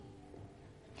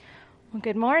Well,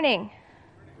 good morning.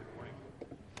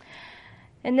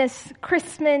 In this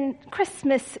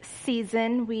Christmas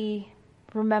season, we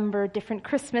remember different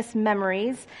Christmas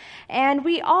memories, and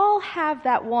we all have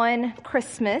that one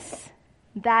Christmas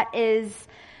that is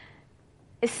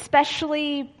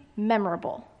especially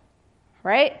memorable,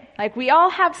 right? Like we all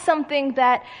have something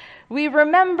that we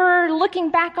remember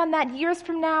looking back on that years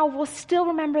from now, we'll still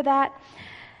remember that.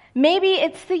 Maybe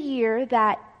it's the year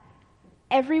that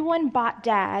everyone bought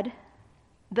Dad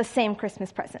the same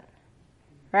Christmas present,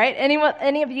 right?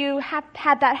 Any of you have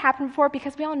had that happen before?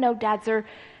 Because we all know dads are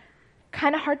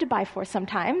kind of hard to buy for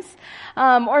sometimes.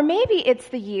 Or maybe it's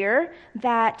the year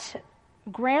that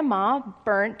Grandma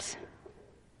burnt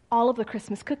all of the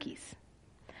Christmas cookies.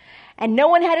 And no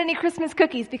one had any Christmas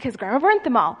cookies because Grandma burnt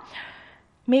them all.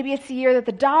 Maybe it's the year that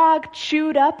the dog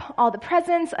chewed up all the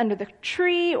presents under the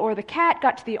tree, or the cat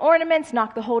got to the ornaments,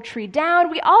 knocked the whole tree down.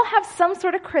 We all have some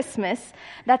sort of Christmas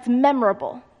that's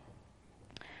memorable.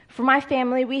 For my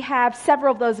family, we have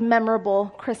several of those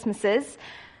memorable Christmases.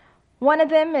 One of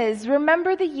them is,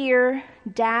 remember the year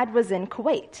Dad was in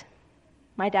Kuwait.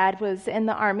 My dad was in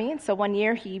the Army, and so one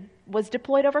year he was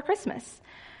deployed over Christmas.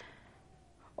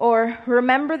 Or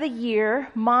remember the year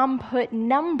Mom put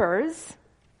numbers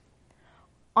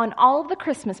on all of the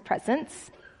Christmas presents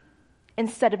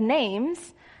instead of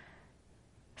names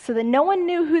so that no one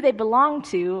knew who they belonged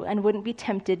to and wouldn't be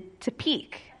tempted to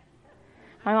peek.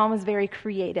 My mom was very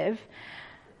creative.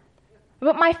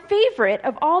 But my favorite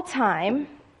of all time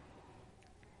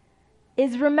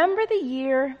is remember the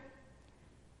year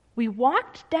we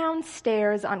walked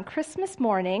downstairs on Christmas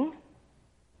morning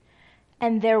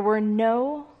and there were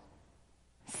no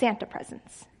Santa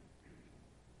presents.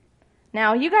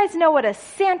 Now, you guys know what a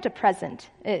Santa present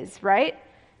is, right?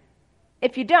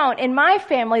 If you don't, in my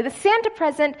family, the Santa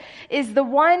present is the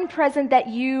one present that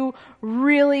you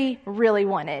really, really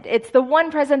wanted. It's the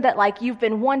one present that like you've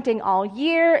been wanting all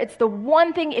year. It's the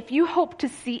one thing, if you hope to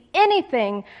see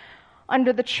anything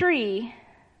under the tree,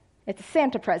 it's a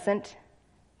Santa present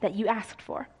that you asked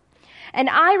for. And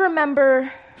I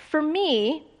remember, for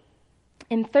me,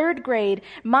 in third grade,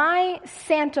 my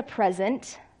Santa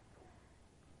present,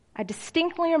 I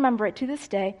distinctly remember it to this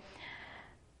day.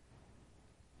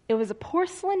 It was a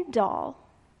porcelain doll,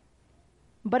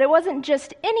 but it wasn't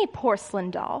just any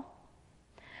porcelain doll.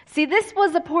 See, this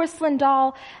was a porcelain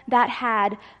doll that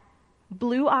had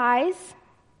blue eyes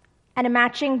and a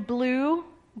matching blue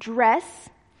dress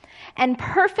and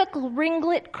perfect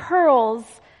ringlet curls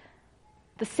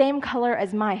the same color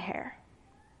as my hair.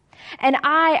 And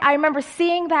I remember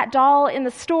seeing that doll in the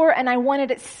store, and I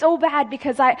wanted it so bad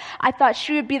because I thought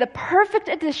she would be the perfect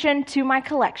addition to my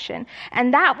collection.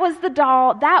 And that was the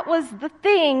doll, that was the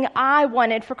thing I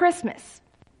wanted for Christmas.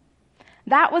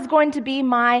 That was going to be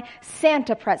my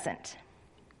Santa present.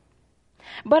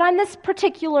 But on this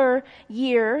particular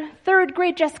year, third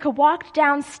grade Jessica walked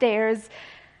downstairs,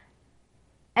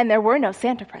 and there were no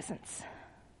Santa presents.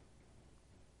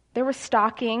 There were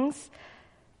stockings.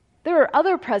 There were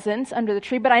other presents under the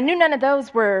tree, but I knew none of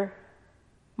those were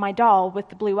my doll with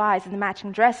the blue eyes and the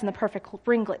matching dress and the perfect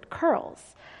ringlet curls.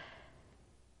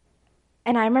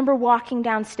 And I remember walking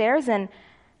downstairs, and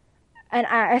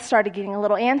I started getting a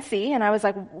little antsy, and I was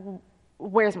like,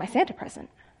 where's my Santa present?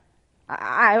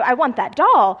 I want that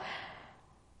doll.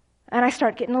 And I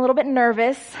start getting a little bit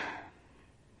nervous.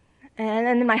 And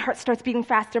then my heart starts beating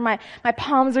faster. My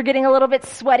palms are getting a little bit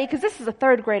sweaty because this is a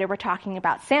third grader we're talking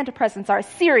about. Santa presents are a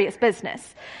serious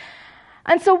business.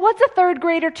 And so what's a third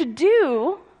grader to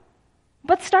do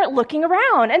but start looking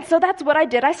around? And so that's what I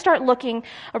did. I start looking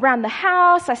around the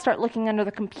house. I start looking under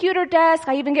the computer desk.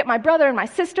 I even get my brother and my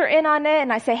sister in on it.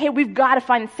 And I say, hey, we've got to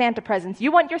find Santa presents.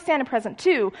 You want your Santa present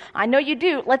too? I know you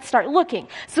do. Let's start looking.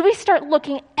 So we start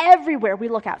looking everywhere. We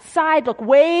look outside, look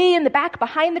way in the back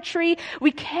behind the tree. We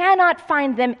cannot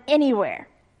find them anywhere.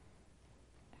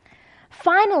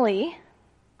 Finally,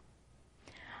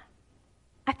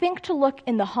 I think to look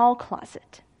in the hall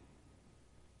closet.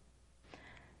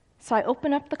 So I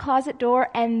open up the closet door,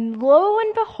 and lo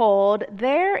and behold,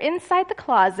 there inside the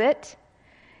closet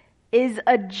is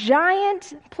a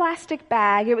giant plastic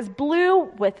bag. It was blue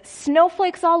with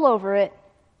snowflakes all over it.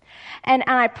 And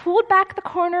I pulled back the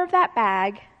corner of that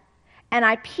bag, and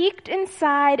I peeked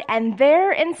inside, and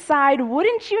there inside,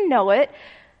 wouldn't you know it,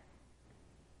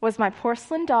 was my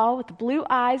porcelain doll with the blue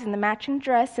eyes and the matching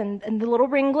dress and the little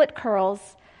ringlet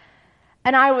curls.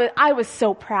 And I was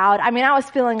so proud. I mean, I was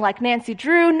feeling like Nancy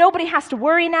Drew. Nobody has to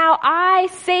worry now. I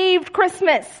saved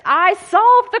Christmas. I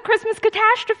solved the Christmas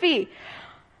catastrophe.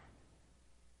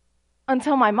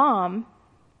 Until my mom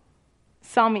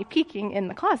saw me peeking in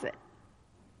the closet.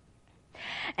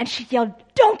 And she yelled,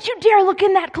 "Don't you dare look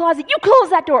in that closet. You close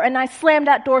that door." And I slammed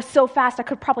that door so fast I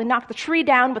could probably knock the tree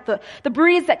down with the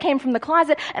breeze that came from the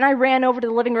closet. And I ran over to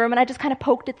the living room and I just kind of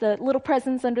poked at the little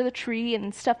presents under the tree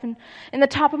and stuff in the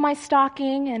top of my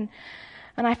stocking. And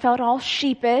I felt all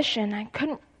sheepish and I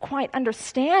couldn't quite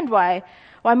understand why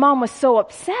Mom was so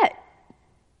upset.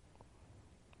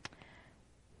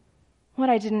 What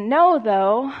I didn't know,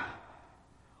 though,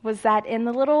 was that in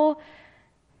the little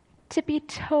tippy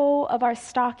toe of our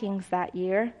stockings that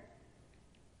year,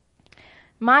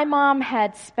 my mom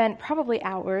had spent probably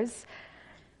hours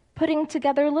putting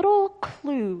together little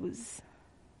clues,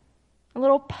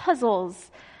 little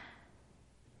puzzles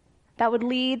that would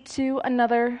lead to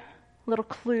another little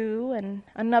clue and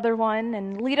another one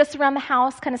and lead us around the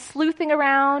house, kind of sleuthing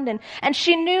around. And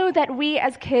she knew that we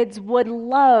as kids would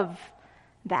love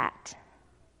that.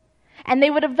 And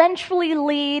they would eventually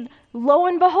lead, lo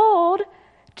and behold,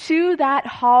 to that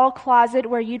hall closet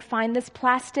where you'd find this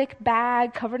plastic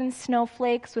bag covered in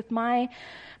snowflakes with my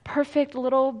perfect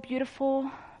little beautiful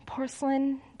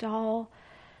porcelain doll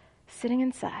sitting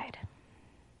inside.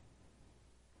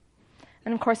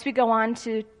 And of course we go on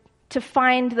to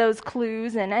find those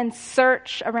clues and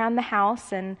search around the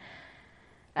house, and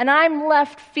I'm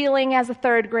left feeling as a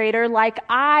third grader like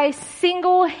I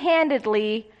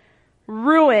single-handedly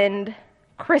ruined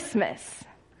Christmas.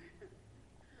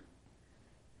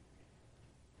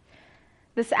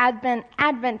 This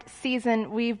Advent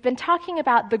season, we've been talking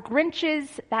about the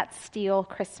Grinches that steal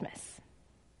Christmas.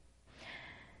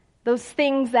 Those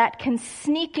things that can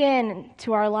sneak in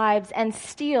to our lives and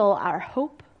steal our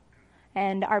hope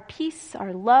and our peace,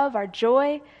 our love, our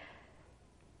joy.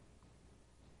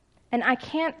 And I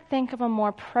can't think of a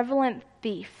more prevalent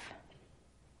thief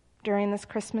during this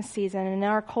Christmas season in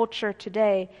our culture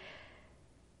today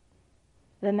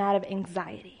than that of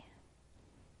anxiety.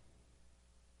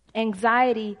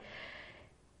 Anxiety,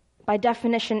 by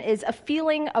definition, is a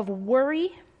feeling of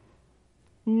worry,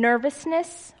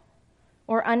 nervousness,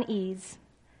 or unease,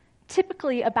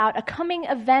 typically about a coming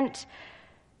event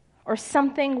or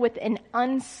something with an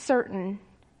uncertain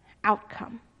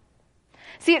outcome.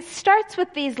 See, it starts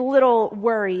with these little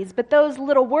worries, but those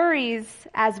little worries,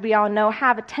 as we all know,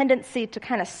 have a tendency to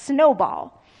kind of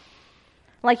snowball.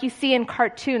 Like you see in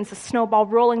cartoons, a snowball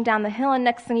rolling down the hill, and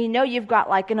next thing you know, you've got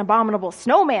like an abominable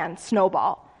snowman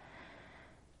snowball.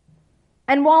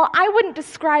 And while I wouldn't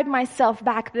describe myself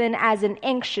back then as an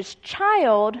anxious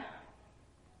child,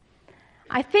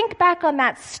 I think back on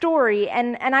that story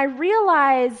and I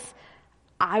realize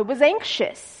I was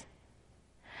anxious.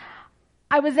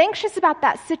 I was anxious about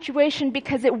that situation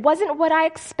because it wasn't what I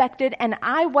expected and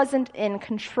I wasn't in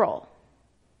control.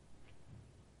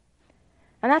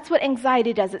 And that's what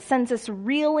anxiety does. It sends us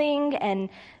reeling and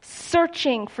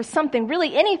searching for something,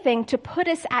 really anything, to put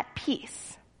us at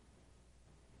peace.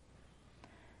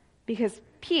 Because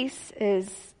peace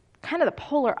is kind of the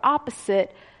polar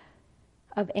opposite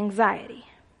of anxiety.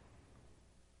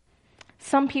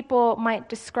 Some people might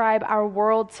describe our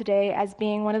world today as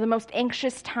being one of the most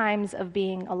anxious times of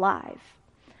being alive.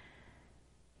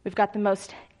 We've got the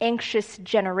most anxious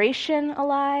generation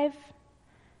alive.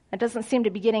 It doesn't seem to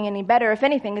be getting any better. If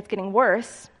anything, it's getting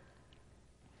worse.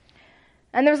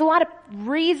 And there's a lot of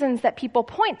reasons that people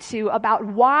point to about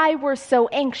why we're so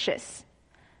anxious.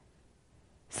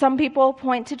 Some people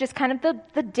point to just kind of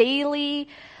the daily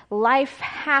life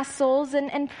hassles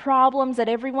and problems that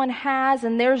everyone has,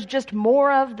 and there's just more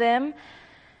of them.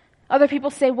 Other people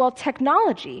say, well,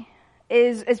 technology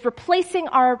is replacing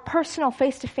our personal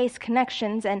face-to-face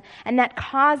connections, and that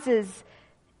causes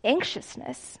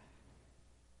anxiousness.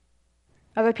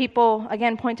 Other people,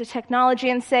 again, point to technology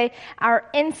and say our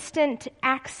instant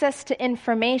access to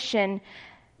information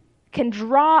can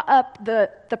draw up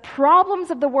the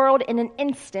problems of the world in an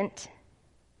instant,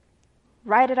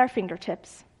 right at our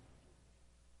fingertips.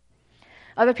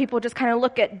 Other people just kind of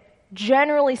look at,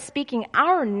 generally speaking,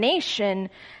 our nation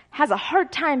has a hard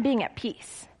time being at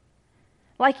peace.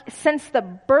 Like, since the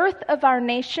birth of our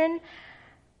nation,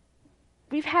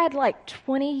 we've had like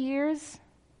 20 years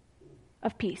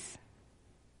of peace.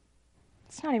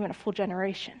 It's not even a full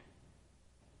generation.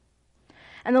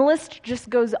 And the list just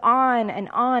goes on and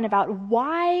on about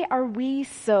why are we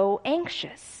so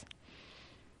anxious.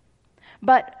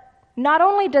 But not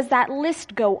only does that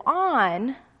list go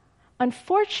on,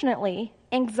 unfortunately,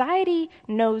 anxiety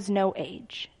knows no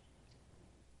age.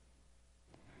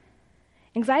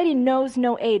 Anxiety knows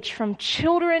no age. From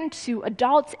children to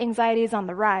adults, anxiety is on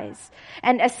the rise.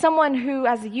 And as someone who,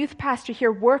 as a youth pastor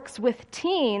here, works with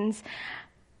teens,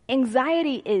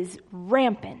 anxiety is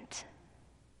rampant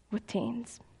with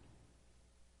teens.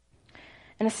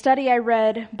 In a study I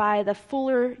read by the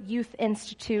Fuller Youth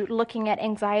Institute looking at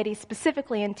anxiety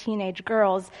specifically in teenage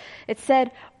girls, it said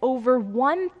over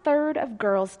 1/3 of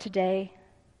girls today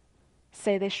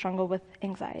say they struggle with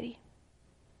anxiety.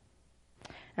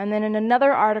 And then in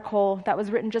another article that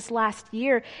was written just last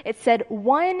year, it said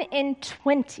 1 in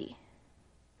 20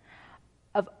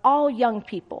 of all young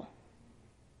people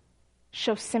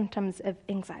show symptoms of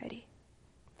anxiety.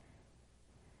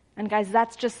 And guys,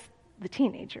 that's just the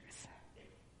teenagers.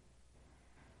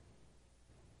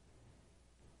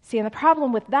 See, and the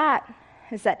problem with that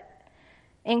is that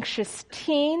anxious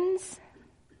teens,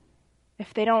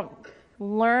 if they don't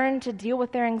learn to deal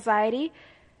with their anxiety,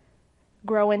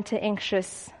 grow into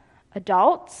anxious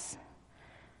adults,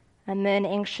 and then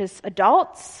anxious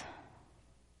adults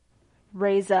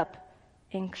raise up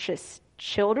anxious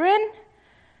children,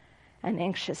 and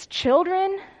anxious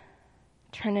children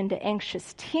turn into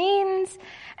anxious teens,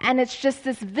 and it's just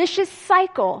this vicious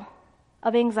cycle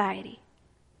of anxiety.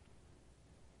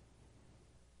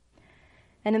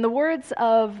 And in the words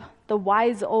of the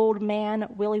wise old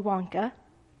man, Willy Wonka,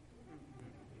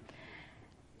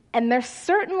 and they're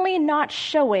certainly not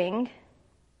showing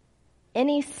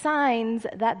any signs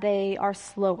that they are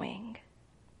slowing.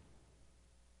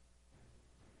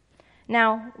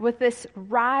 Now, with this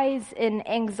rise in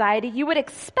anxiety, you would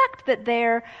expect that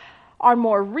there are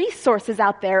more resources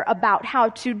out there about how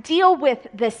to deal with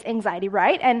this anxiety,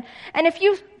 right? And if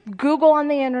you Google on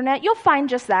the internet, you'll find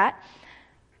just that.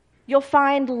 You'll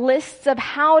find lists of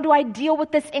how do I deal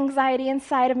with this anxiety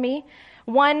inside of me.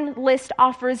 One list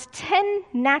offers 10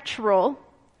 natural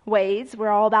ways. We're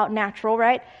all about natural,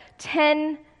 right?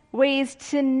 10 ways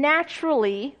to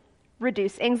naturally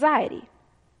reduce anxiety.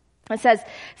 It says,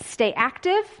 stay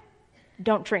active,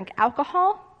 don't drink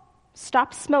alcohol,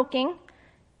 stop smoking,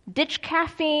 ditch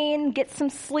caffeine, get some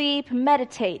sleep,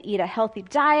 meditate, eat a healthy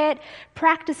diet,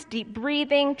 practice deep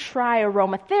breathing, try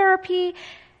aromatherapy,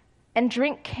 and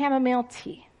drink chamomile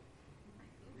tea.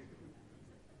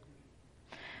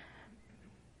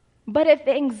 But if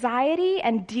anxiety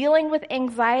and dealing with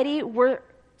anxiety were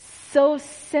so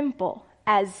simple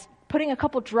as putting a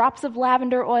couple drops of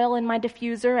lavender oil in my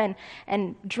diffuser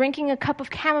and drinking a cup of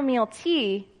chamomile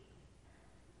tea,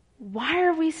 why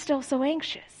are we still so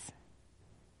anxious?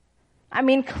 I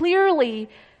mean, clearly,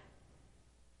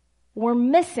 we're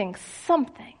missing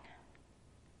something.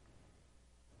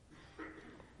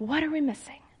 What are we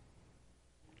missing?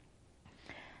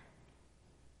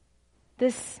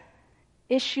 This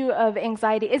issue of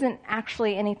anxiety isn't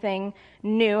actually anything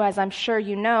new, as I'm sure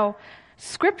you know.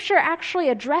 Scripture actually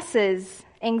addresses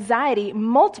anxiety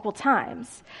multiple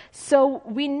times. So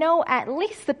we know at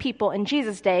least the people in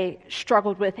Jesus' day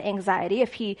struggled with anxiety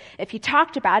if he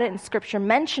talked about it and Scripture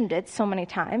mentioned it so many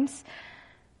times.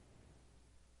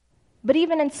 But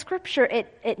even in Scripture,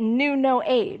 it knew no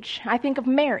age. I think of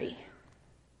Mary,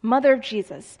 mother of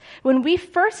Jesus. When we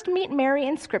first meet Mary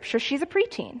in Scripture, she's a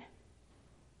preteen.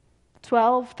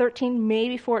 12, 13,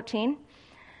 maybe 14.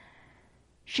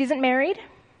 She isn't married.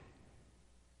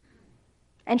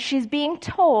 And she's being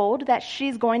told that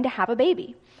she's going to have a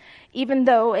baby, even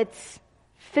though it's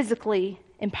physically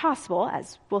impossible,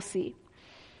 as we'll see.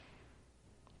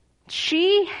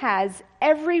 She has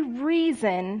every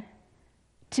reason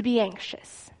to be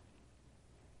anxious.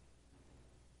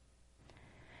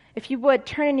 If you would,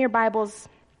 turn in your Bibles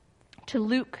to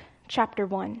Luke chapter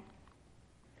 1.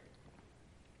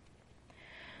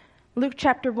 Luke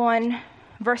chapter 1,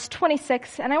 verse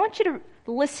 26, and I want you to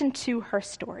listen to her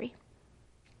story.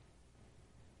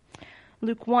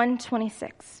 Luke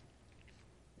 1:26.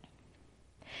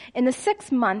 In the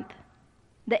 6th month,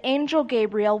 the angel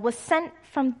Gabriel was sent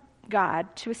from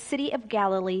God to a city of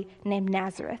Galilee named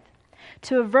Nazareth,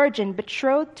 to a virgin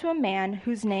betrothed to a man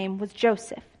whose name was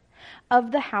Joseph,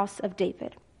 of the house of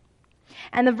David.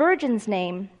 And the virgin's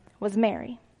name was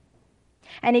Mary.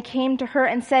 And he came to her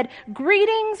and said,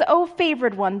 "Greetings, O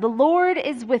favored one, the Lord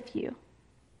is with you."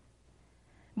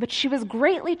 But she was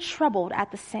greatly troubled at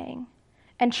the saying,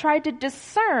 and tried to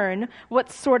discern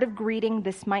what sort of greeting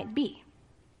this might be.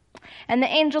 And the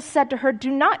angel said to her,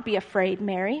 "Do not be afraid,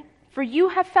 Mary, for you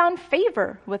have found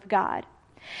favor with God.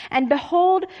 And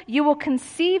behold, you will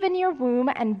conceive in your womb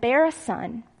and bear a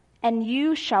son, and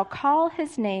you shall call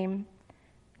his name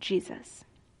Jesus.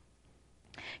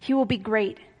 He will be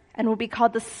great and will be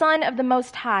called the Son of the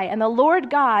Most High, and the Lord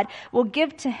God will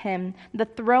give to him the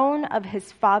throne of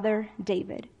his father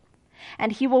David.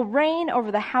 And he will reign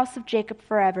over the house of Jacob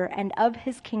forever, and of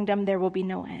his kingdom there will be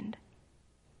no end."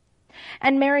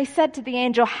 And Mary said to the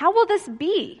angel, "How will this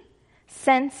be,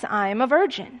 since I am a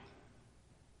virgin?"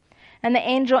 And the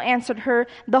angel answered her,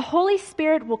 "The Holy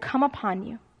Spirit will come upon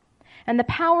you, and the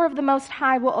power of the Most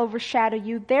High will overshadow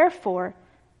you. Therefore,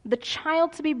 the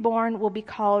child to be born will be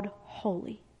called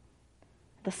Holy,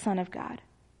 the Son of God.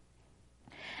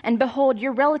 And behold,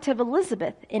 your relative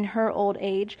Elizabeth, in her old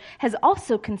age, has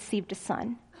also conceived a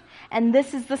son. And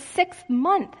this is the 6th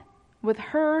month with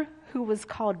her who was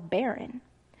called barren.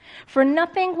 For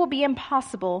nothing will be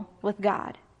impossible with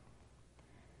God.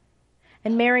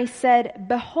 And Mary said,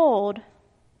 Behold,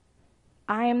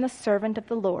 I am the servant of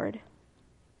the Lord.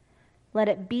 Let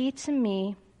it be to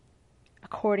me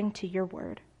according to your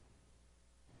word.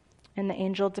 And the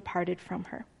angel departed from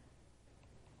her.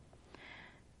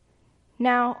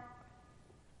 Now,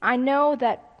 I know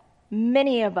that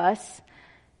many of us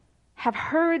have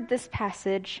heard this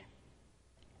passage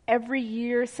every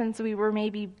year since we were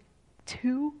maybe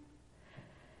 2.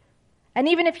 And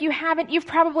even if you haven't, you've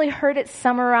probably heard it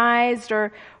summarized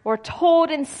or told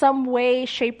in some way,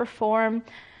 shape, or form.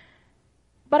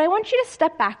 But I want you to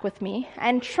step back with me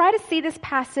and try to see this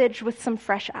passage with some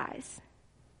fresh eyes.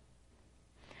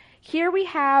 Here we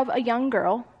have a young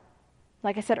girl,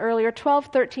 like I said earlier, 12,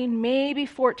 13, maybe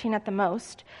 14 at the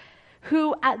most,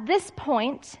 who at this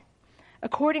point,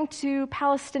 according to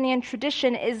Palestinian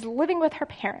tradition, is living with her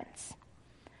parents.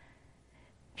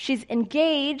 She's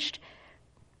engaged,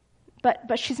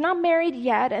 but she's not married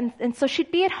yet, and so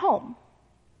she'd be at home.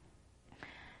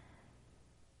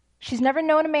 She's never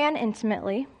known a man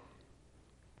intimately,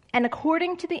 and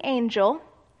according to the angel,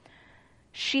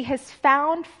 she has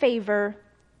found favor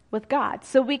with God.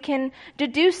 So we can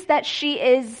deduce that she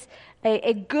is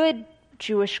a good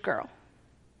Jewish girl.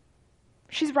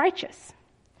 She's righteous.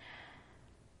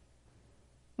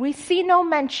 We see no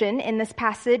mention in this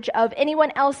passage of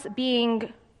anyone else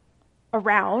being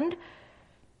around.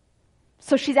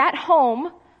 So she's at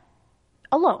home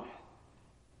alone.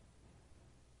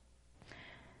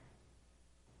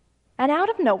 And out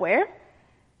of nowhere,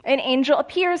 an angel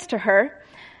appears to her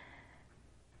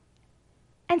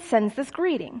and sends this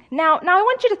greeting. Now I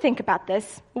want you to think about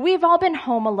this. We've all been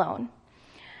home alone.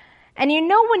 And you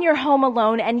know when you're home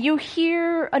alone and you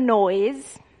hear a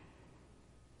noise,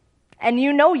 and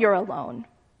you know you're alone.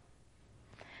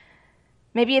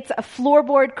 Maybe it's a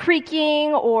floorboard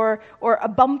creaking or a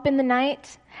bump in the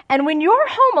night. And when you're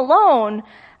home alone,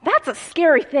 that's a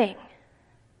scary thing.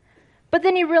 But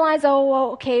then you realize,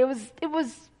 okay, it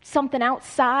was something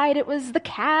outside. It was the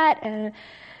cat.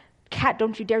 Cat,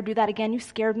 don't you dare do that again. You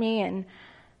scared me. And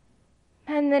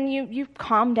then you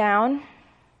calm down.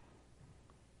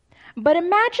 But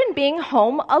imagine being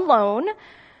home alone,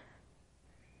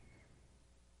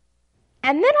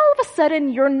 and then all of a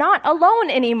sudden you're not alone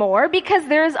anymore because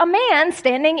there's a man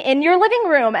standing in your living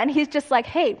room and he's just like,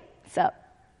 hey, what's up?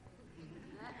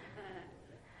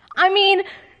 I mean,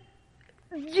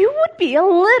 you would be a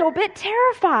little bit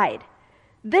terrified.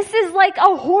 This is like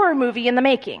a horror movie in the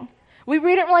making. We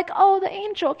read it and we're like, oh, the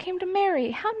angel came to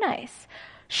Mary. How nice.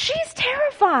 She's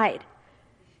terrified.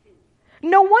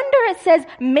 No wonder it says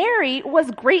Mary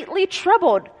was greatly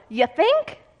troubled. You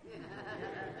think?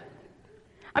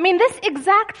 I mean, this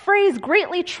exact phrase,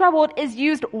 greatly troubled, is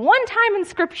used one time in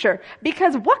Scripture,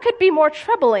 because what could be more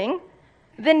troubling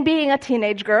than being a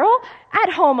teenage girl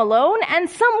at home alone and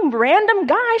some random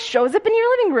guy shows up in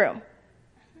your living room?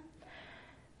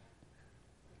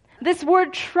 This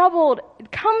word troubled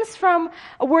comes from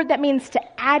a word that means to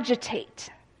agitate.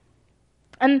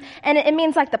 And it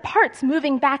means like the parts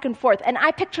moving back and forth. And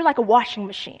I picture like a washing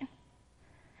machine.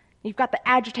 You've got the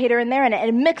agitator in there and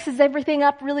it mixes everything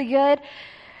up really good.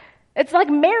 It's like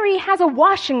Mary has a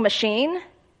washing machine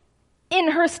in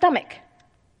her stomach.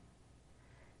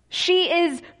 She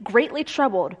is greatly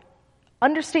troubled.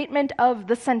 Understatement of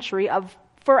the century, of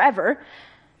forever.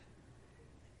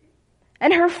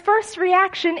 And her first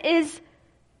reaction is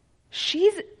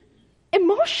she's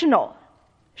emotional.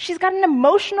 She's got an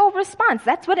emotional response.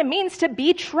 That's what it means to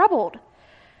be troubled.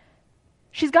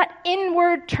 She's got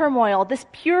inward turmoil, this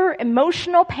pure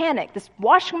emotional panic, this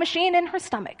washing machine in her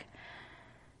stomach.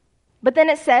 But then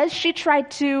it says she tried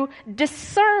to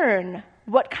discern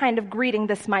what kind of greeting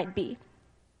this might be.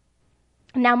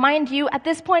 Now, mind you, at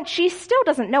this point, she still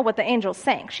doesn't know what the angel's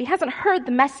saying. She hasn't heard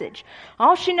the message.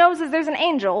 All she knows is there's an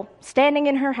angel standing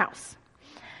in her house.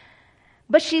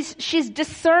 But she's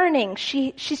discerning.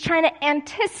 She's trying to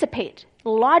anticipate,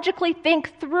 logically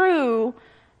think through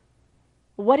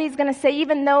what he's going to say,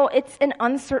 even though it's an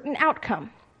uncertain outcome.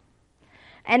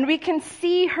 And we can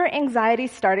see her anxiety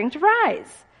starting to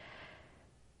rise.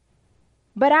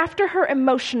 But after her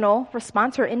emotional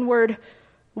response, her inward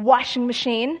washing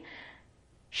machine,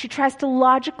 she tries to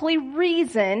logically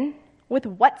reason with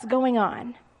what's going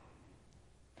on.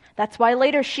 That's why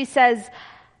later she says,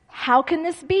 how can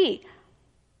this be?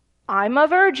 I'm a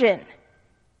virgin.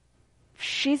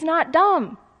 She's not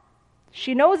dumb.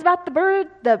 She knows about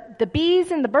the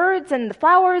bees and the birds and the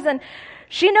flowers, and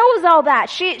she knows all that.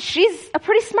 She's a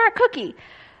pretty smart cookie.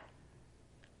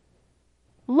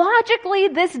 Logically,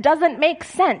 this doesn't make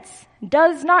sense,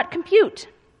 does not compute.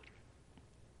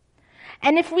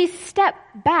 And if we step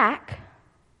back,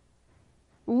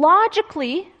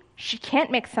 logically, she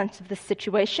can't make sense of this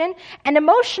situation, and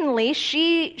emotionally,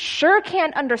 she sure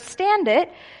can't understand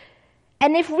it.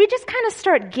 And if we just kind of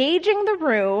start gauging the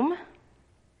room,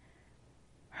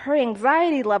 her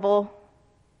anxiety level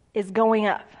is going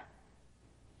up.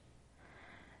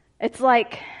 It's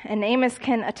like, and Amos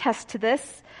can attest to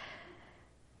this,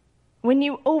 when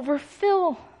you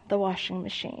overfill the washing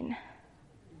machine.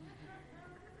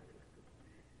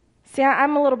 See,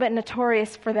 I'm a little bit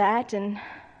notorious for that, and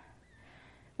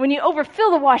when you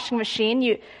overfill the washing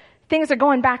machine, things are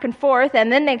going back and forth,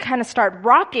 and then they kind of start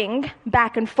rocking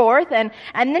back and forth, and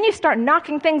then you start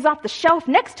knocking things off the shelf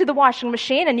next to the washing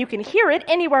machine, and you can hear it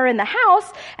anywhere in the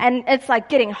house, and it's like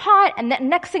getting hot, and then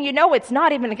next thing you know, it's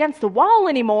not even against the wall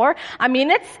anymore. I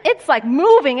mean, it's like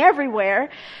moving everywhere.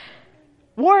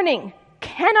 Warning,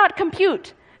 cannot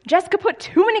compute. Jessica put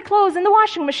too many clothes in the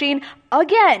washing machine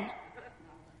again.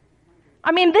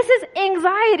 I mean, this is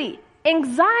anxiety.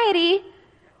 Anxiety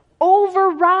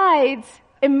overrides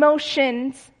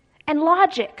emotions and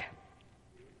logic.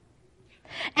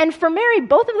 And for Mary,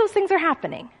 both of those things are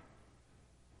happening.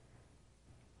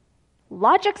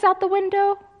 Logic's out the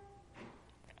window.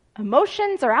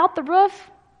 Emotions are out the roof.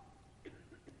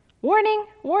 Warning,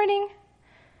 warning.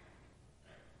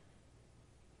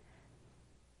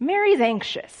 Mary's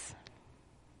anxious.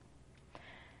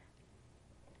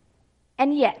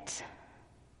 And yet,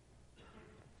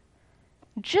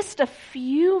 just a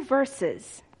few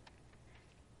verses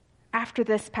after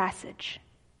this passage,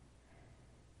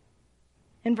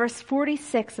 in verse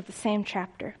 46 of the same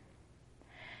chapter,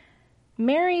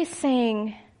 Mary is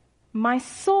saying, "My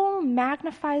soul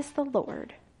magnifies the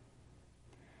Lord,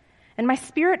 and my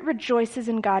spirit rejoices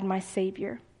in God my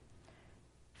Savior,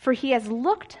 for he has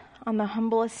looked on the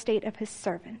humble estate of his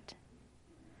servant.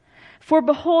 For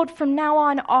behold, from now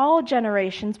on all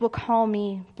generations will call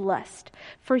me blessed,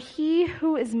 for he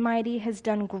who is mighty has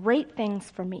done great things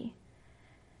for me,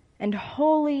 and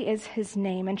holy is his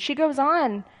name." And she goes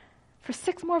on for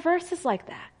 6 more verses like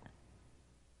that,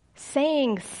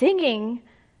 singing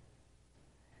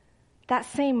that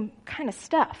same kind of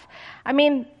stuff. I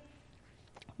mean,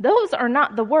 those are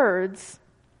not the words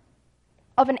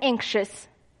of an anxious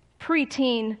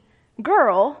preteen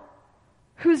girl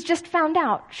who's just found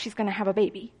out she's going to have a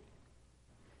baby.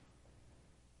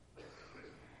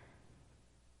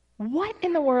 What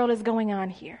in the world is going on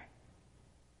here?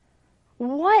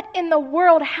 What in the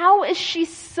world? How is she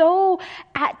so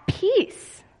at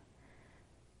peace?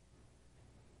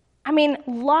 I mean,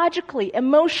 logically,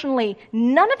 emotionally,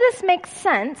 none of this makes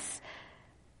sense.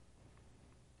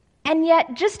 And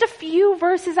yet, just a few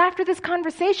verses after this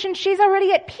conversation, she's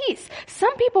already at peace.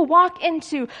 Some people walk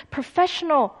into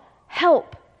professional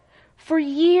help for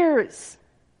years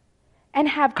and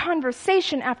have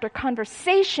conversation after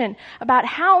conversation about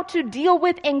how to deal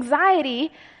with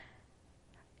anxiety.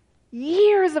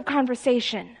 Years of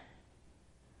conversation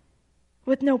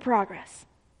with no progress.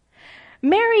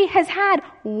 Mary has had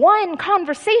one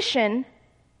conversation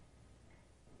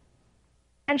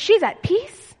and she's at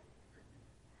peace.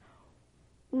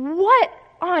 What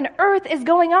on earth is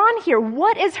going on here?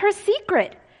 What is her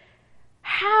secret?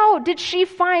 How did she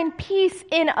find peace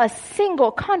in a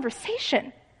single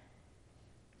conversation?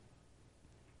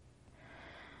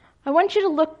 I want you to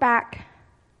look back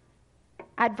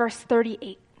at verse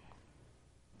 38,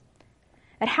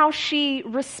 at how she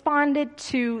responded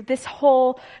to this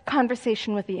whole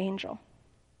conversation with the angel.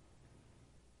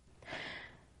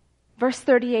 Verse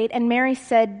 38, "And Mary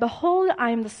said, 'Behold,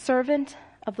 I am the servant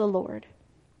of the Lord.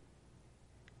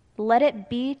 Let it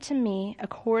be to me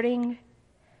according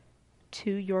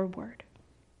to your word.'"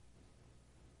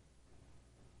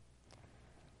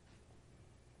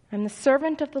 I'm the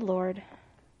servant of the Lord.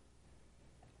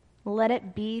 Let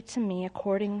it be to me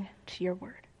according to your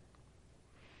word.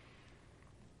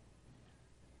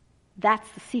 That's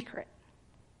the secret.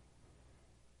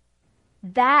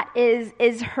 That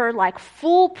is her like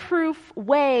foolproof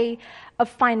way of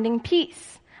finding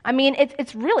peace. I mean,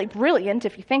 it's really brilliant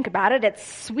if you think about it. It's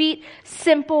sweet,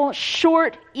 simple,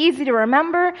 short, easy to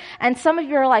remember. And some of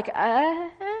you are like, I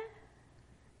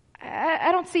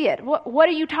don't see it. What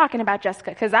are you talking about, Jessica?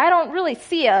 Because I don't really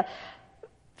see a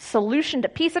solution to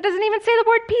peace. It doesn't even say the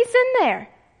word peace in there.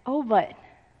 Oh, but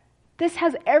this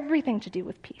has everything to do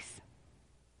with peace.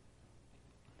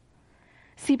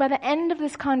 See, by the end of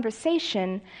this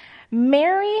conversation,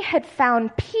 Mary had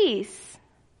found peace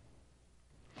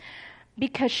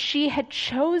because she had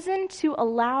chosen to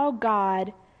allow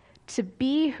God to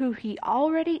be who he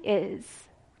already is,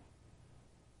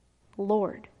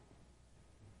 Lord.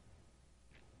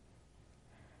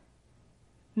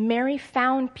 Mary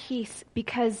found peace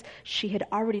because she had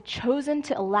already chosen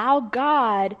to allow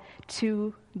God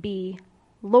to be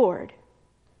Lord.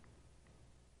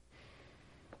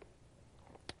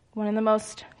 One of the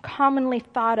most commonly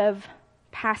thought of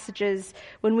passages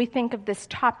when we think of this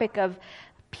topic of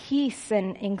peace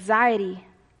and anxiety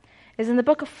is in the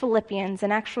book of Philippians,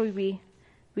 and actually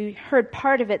we heard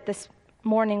part of it this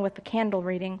morning with the candle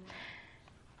reading.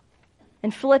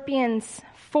 In Philippians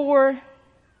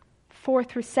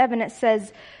 4:4-7, it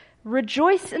says,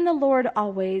 "Rejoice in the Lord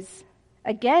always.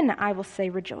 Again, I will say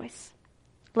rejoice.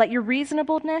 Let your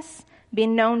reasonableness be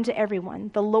known to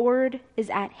everyone. The Lord is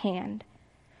at hand.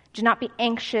 Do not be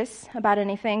anxious about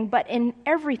anything, but in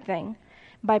everything,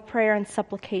 by prayer and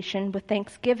supplication with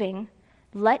thanksgiving,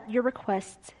 let your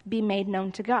requests be made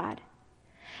known to God.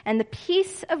 And the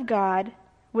peace of God,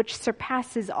 which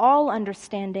surpasses all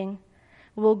understanding,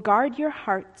 will guard your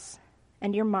hearts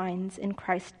and your minds in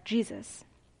Christ Jesus."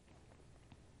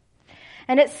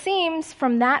 And it seems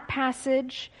from that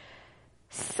passage,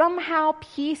 somehow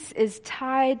peace is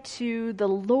tied to the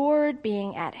Lord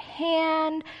being at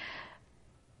hand.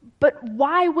 But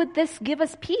why would this give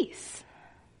us peace?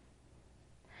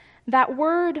 That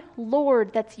word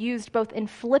Lord that's used both in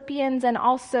Philippians and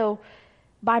also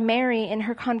by Mary in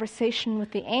her conversation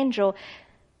with the angel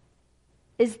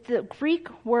is the Greek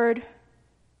word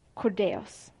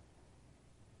Kurdeos.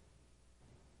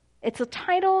 It's a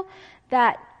title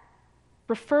that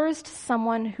refers to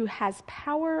someone who has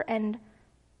power and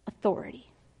authority.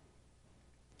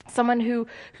 Someone who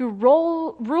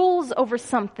rules over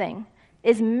something,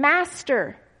 is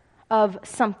master of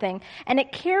something, and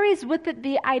it carries with it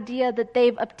the idea that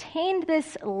they've obtained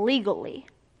this legally.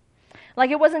 Like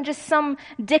it wasn't just some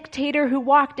dictator who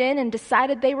walked in and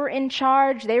decided they were in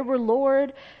charge, they were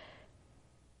Lord,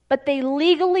 but they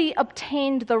legally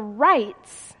obtained the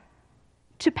rights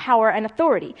to power and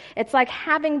authority. It's like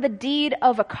having the deed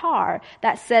of a car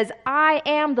that says, I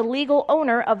am the legal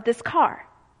owner of this car.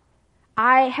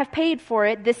 I have paid for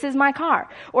it, this is my car.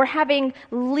 Or having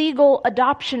legal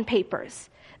adoption papers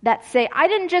that say, I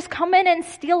didn't just come in and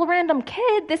steal a random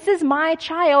kid, this is my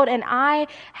child and I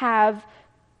have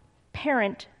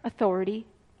parent authority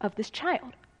of this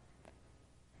child.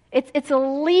 It's a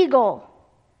legal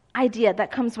idea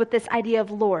that comes with this idea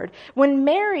of Lord. When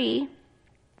Mary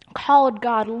called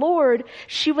God Lord,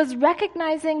 she was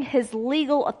recognizing his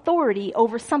legal authority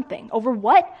over something. Over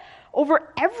what? Over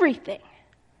everything.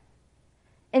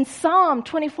 In Psalm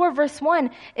 24, verse 1,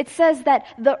 it says that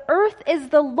the earth is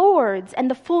the Lord's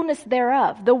and the fullness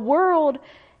thereof, the world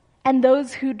and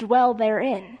those who dwell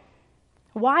therein.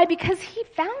 Why? Because he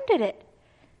founded it.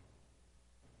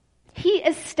 He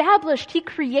established, he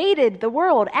created the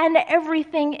world and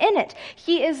everything in it.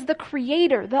 He is the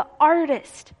creator, the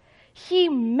artist. He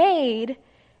made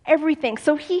everything.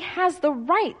 So he has the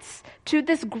rights to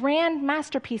this grand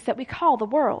masterpiece that we call the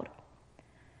world.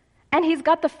 And he's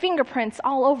got the fingerprints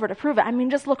all over to prove it. I mean,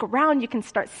 just look around, you can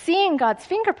start seeing God's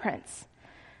fingerprints.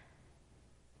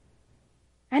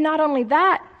 And not only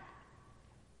that,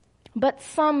 but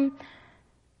some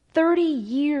 30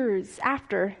 years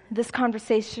after this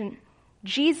conversation,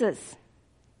 Jesus,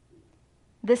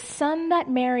 the son that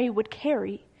Mary would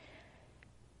carry,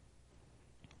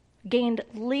 gained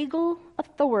legal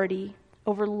authority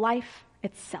over life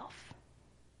itself.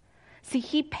 See,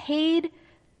 he paid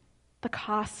the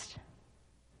cost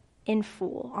in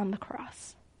full on the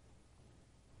cross.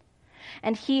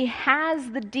 And he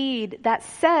has the deed that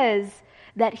says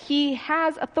that he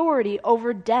has authority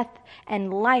over death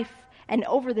and life and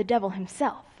over the devil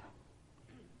himself.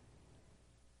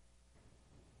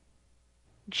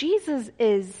 Jesus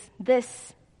is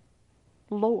this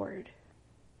Lord.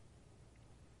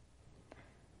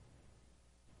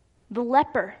 The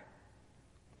leper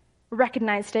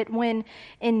recognized it when,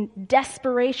 in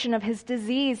desperation of his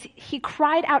disease, he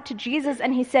cried out to Jesus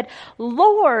and he said,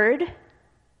 Lord,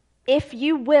 if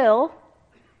you will,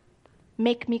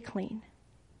 make me clean.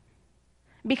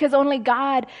 Because only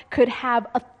God could have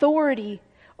authority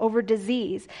over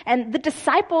disease. And the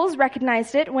disciples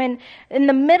recognized it when, in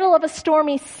the middle of a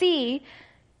stormy sea,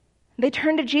 they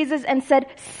turned to Jesus and said,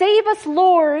 save us,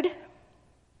 Lord,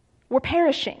 we're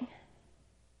perishing.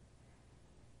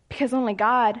 Because only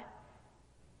God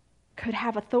could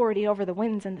have authority over the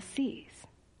winds and the seas.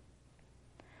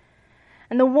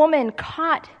 And the woman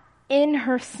caught in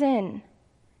her sin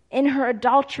in her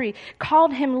adultery,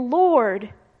 called him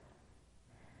Lord,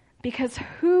 because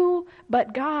who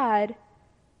but God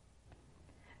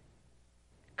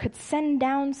could send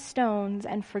down stones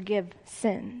and forgive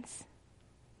sins?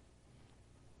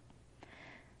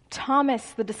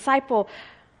 Thomas, the disciple,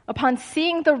 upon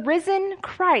seeing the risen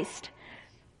Christ,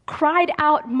 cried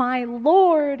out, "My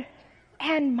Lord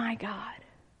and my God."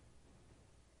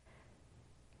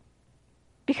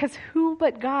 Because who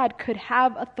but God could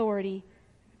have authority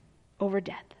over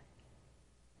death?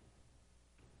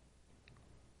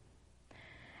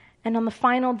 And on the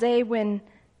final day when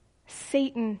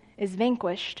Satan is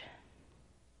vanquished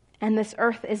and this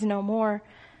earth is no more,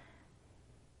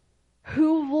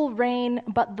 who will reign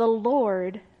but the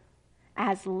Lord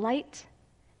as light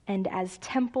and as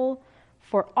temple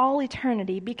for all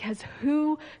eternity? Because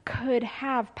who could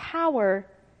have power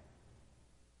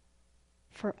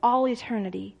for all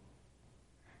eternity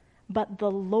but the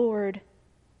Lord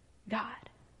God?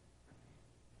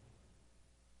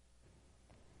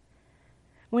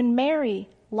 When Mary,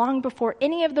 long before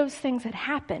any of those things had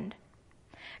happened,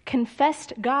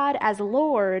 confessed God as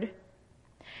Lord,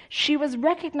 she was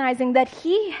recognizing that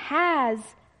he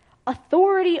has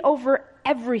authority over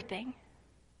everything.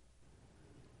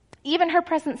 Even her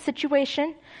present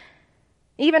situation,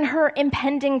 even her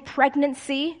impending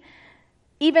pregnancy,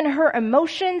 even her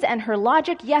emotions and her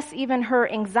logic, yes, even her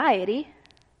anxiety.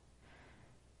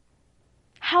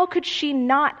 How could she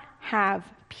not have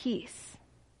peace,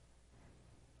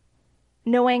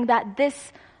 knowing that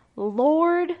this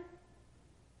Lord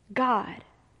God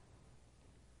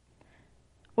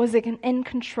was in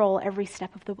control every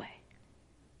step of the way?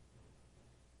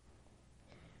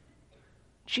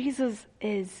 Jesus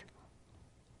is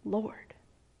Lord.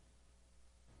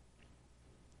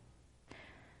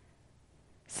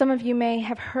 Some of you may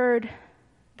have heard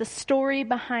the story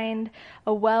behind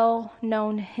a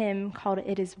well-known hymn called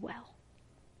 "It Is Well."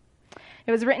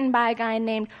 It was written by a guy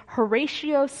named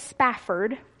Horatio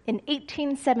Spafford in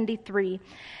 1873.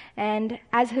 And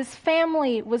as his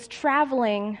family was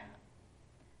traveling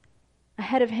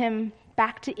ahead of him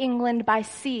back to England by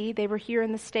sea, they were here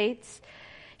in the States,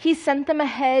 he sent them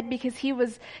ahead because he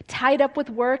was tied up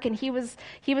with work and he was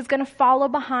going to follow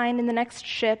behind in the next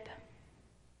ship.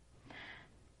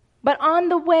 But on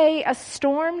the way, a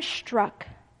storm struck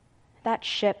that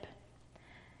ship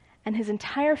and his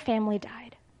entire family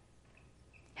died.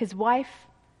 His wife,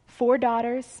 4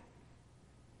 daughters.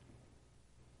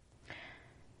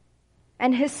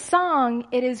 And his song,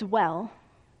 "It Is Well,"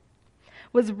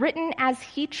 was written as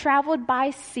he traveled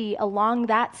by sea along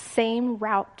that same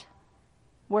route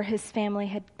where his family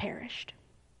had perished.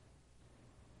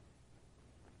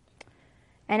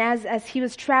 And as he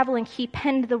was traveling, he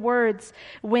penned the words,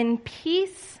 "When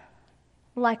peace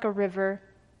like a river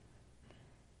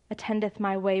attendeth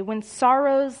my way, when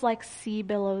sorrows like sea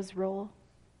billows roll,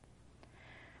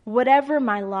 whatever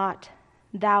my lot,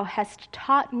 thou hast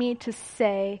taught me to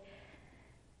say,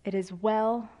 it is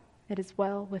well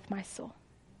with my soul."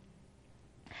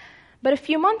 But a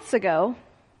few months ago,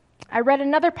 I read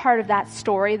another part of that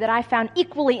story that I found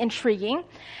equally intriguing,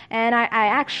 and I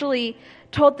actually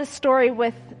told this story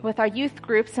with our youth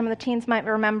group. Some of the teens might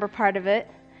remember part of it.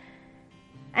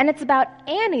 And it's about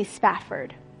Annie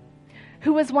Spafford,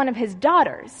 who was one of his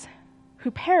daughters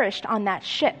who perished on that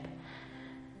ship.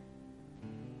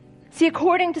 See,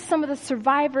 according to some of the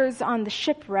survivors on the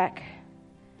shipwreck,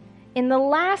 in the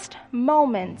last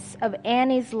moments of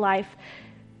Annie's life,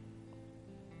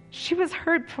 she was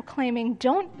heard proclaiming,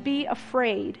 "Don't be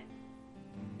afraid.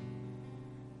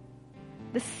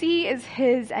 The sea is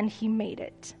his and he made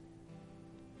it."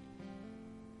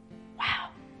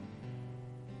 Wow.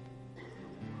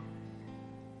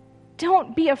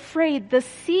 Don't be afraid. The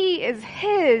sea is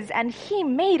his and he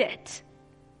made it.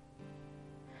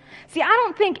 See, I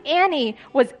don't think Annie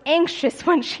was anxious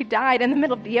when she died in the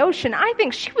middle of the ocean. I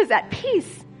think she was at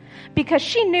peace because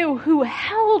she knew who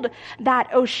held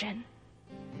that ocean.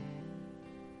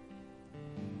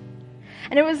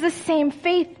 And it was the same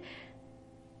faith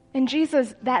in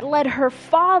Jesus that led her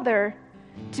father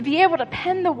to be able to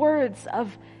pen the words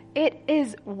of "It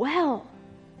is well."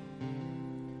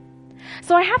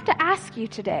 So I have to ask you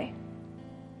today,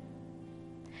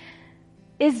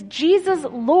 is Jesus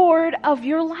Lord of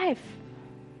your life?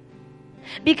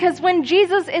 Because when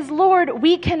Jesus is Lord,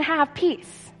 we can have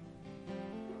peace.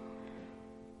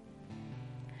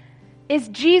 Is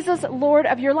Jesus Lord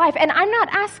of your life? And I'm not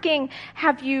asking,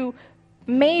 have you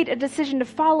made a decision to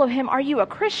follow him? Are you a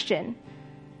Christian?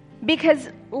 Because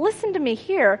listen to me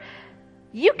here,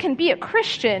 you can be a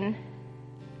Christian,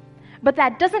 but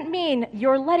that doesn't mean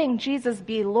you're letting Jesus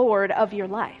be Lord of your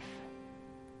life.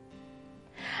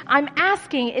 I'm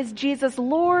asking, is Jesus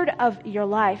Lord of your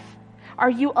life? Are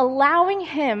you allowing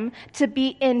him to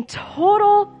be in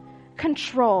total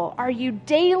control? Are you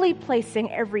daily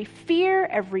placing every fear,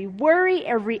 every worry,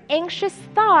 every anxious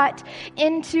thought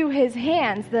into his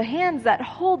hands, the hands that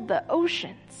hold the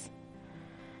oceans?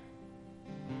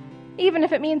 Even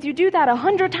if it means you do that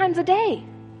 100 times a day.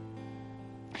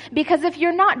 Because if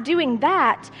you're not doing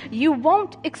that, you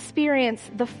won't experience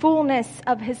the fullness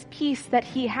of his peace that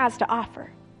he has to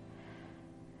offer.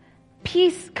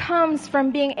 Peace comes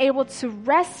from being able to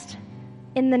rest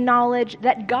in the knowledge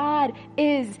that God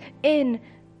is in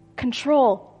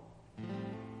control.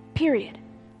 Period.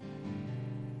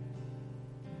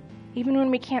 Even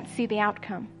when we can't see the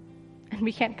outcome and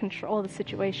we can't control the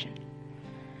situation.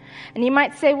 And you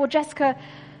might say, well, Jessica,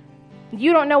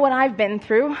 you don't know what I've been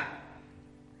through.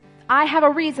 I have a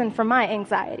reason for my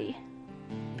anxiety.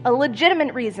 A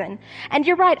legitimate reason. And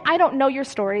you're right, I don't know your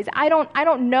stories. I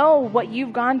don't know what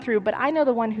you've gone through, but I know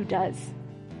the one who does.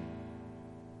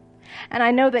 And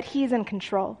I know that he's in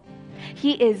control.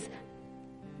 He is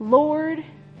Lord,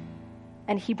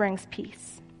 and he brings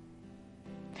peace.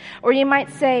 Or you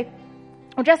might say,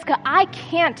 well, Jessica, I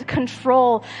can't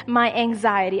control my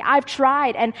anxiety. I've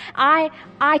tried, and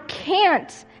I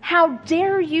can't. How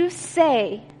dare you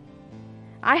say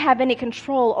I have any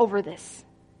control over this?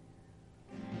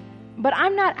 But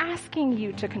I'm not asking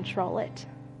you to control it.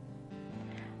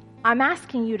 I'm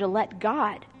asking you to let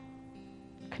God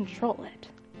control it.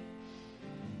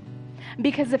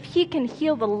 Because if he can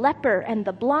heal the leper and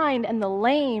the blind and the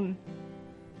lame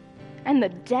and the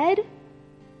dead,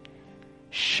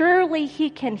 surely he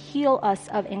can heal us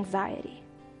of anxiety.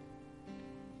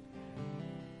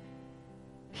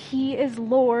 He is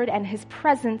Lord, and his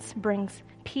presence brings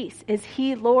peace. Is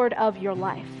he Lord of your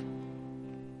life?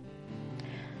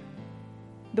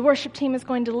 The worship team is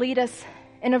going to lead us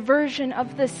in a version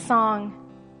of this song,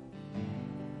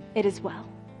 It Is Well.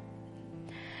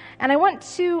 And I want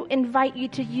to invite you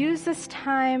to use this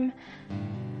time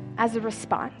as a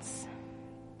response.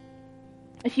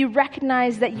 If you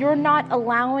recognize that you're not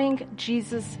allowing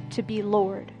Jesus to be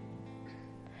Lord.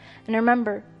 And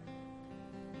remember,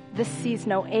 this sees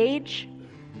no age.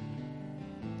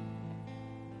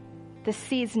 This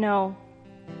sees no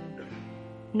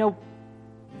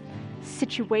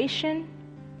situation.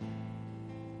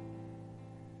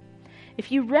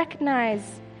 If you recognize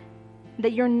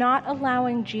that you're not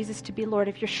allowing Jesus to be Lord,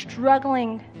 if you're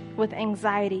struggling with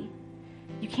anxiety,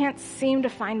 you can't seem to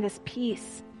find this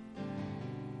peace.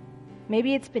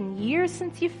 Maybe it's been years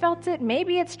since you felt it.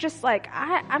 Maybe it's just like,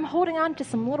 I'm holding on to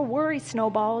some little worry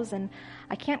snowballs and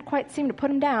I can't quite seem to put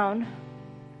them down.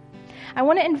 I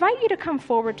want to invite you to come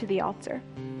forward to the altar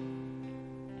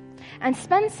and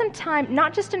spend some time,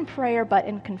 not just in prayer, but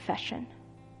in confession.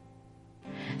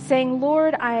 Saying,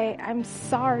 Lord, I'm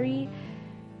sorry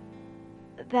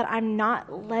that I'm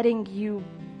not letting you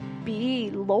be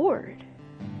Lord.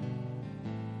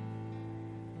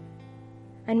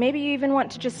 And maybe you even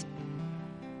want to just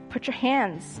put your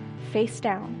hands face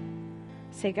down.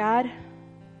 Say, God,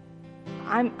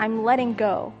 I'm letting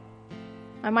go.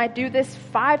 I might do this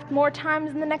 5 more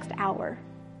times in the next hour.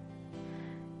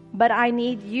 But I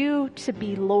need you to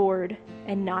be Lord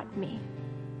and not me.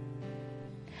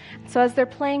 So as they're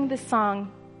playing this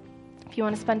song, if you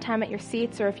want to spend time at your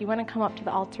seats or if you want to come up to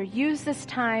the altar, use this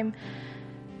time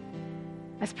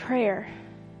as prayer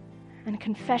and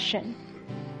confession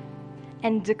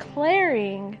and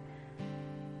declaring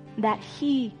that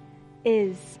he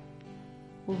is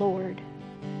Lord.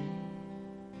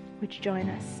 Would you join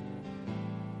us?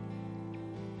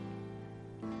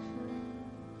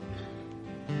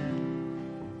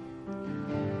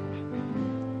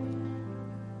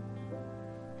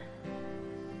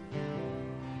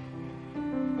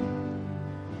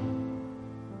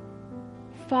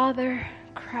 Father,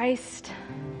 Christ,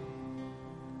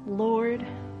 Lord,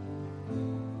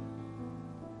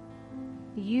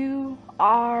 you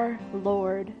are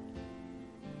Lord.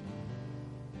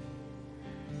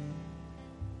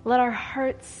 Let our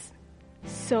hearts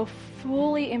so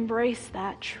fully embrace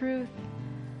that truth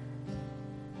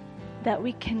that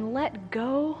we can let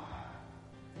go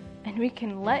and we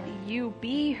can let you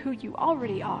be who you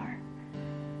already are.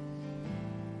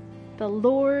 The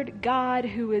Lord God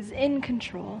who is in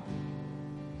control,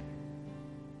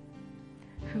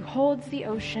 who holds the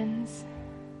oceans,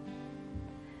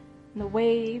 and the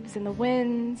waves and the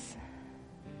winds,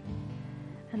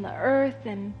 and the earth,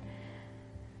 and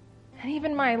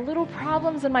even my little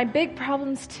problems and my big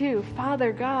problems too.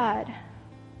 Father God,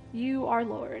 you are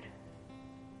Lord.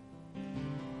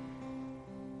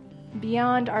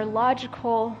 Beyond our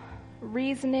logical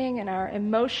reasoning and our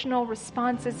emotional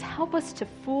responses, help us to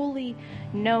fully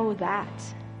know that,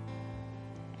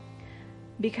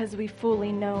 because we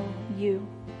fully know you.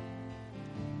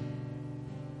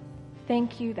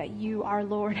 Thank you that you are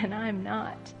Lord and I'm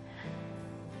not.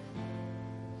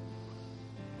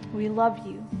 We love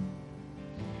you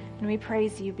and we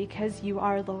praise you because you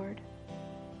are Lord.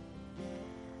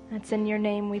 That's in your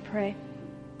name we pray.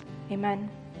 Amen.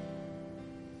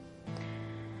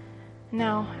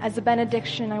 Now, as a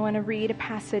benediction, I want to read a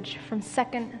passage from 2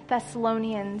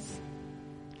 Thessalonians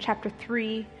chapter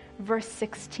 3, verse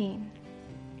 16.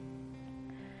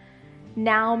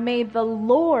 Now may the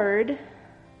Lord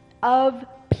of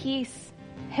peace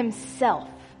himself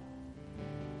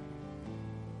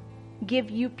give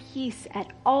you peace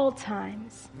at all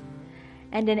times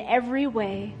and in every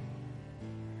way.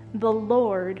 The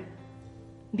Lord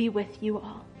be with you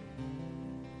all.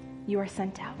 You are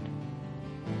sent out.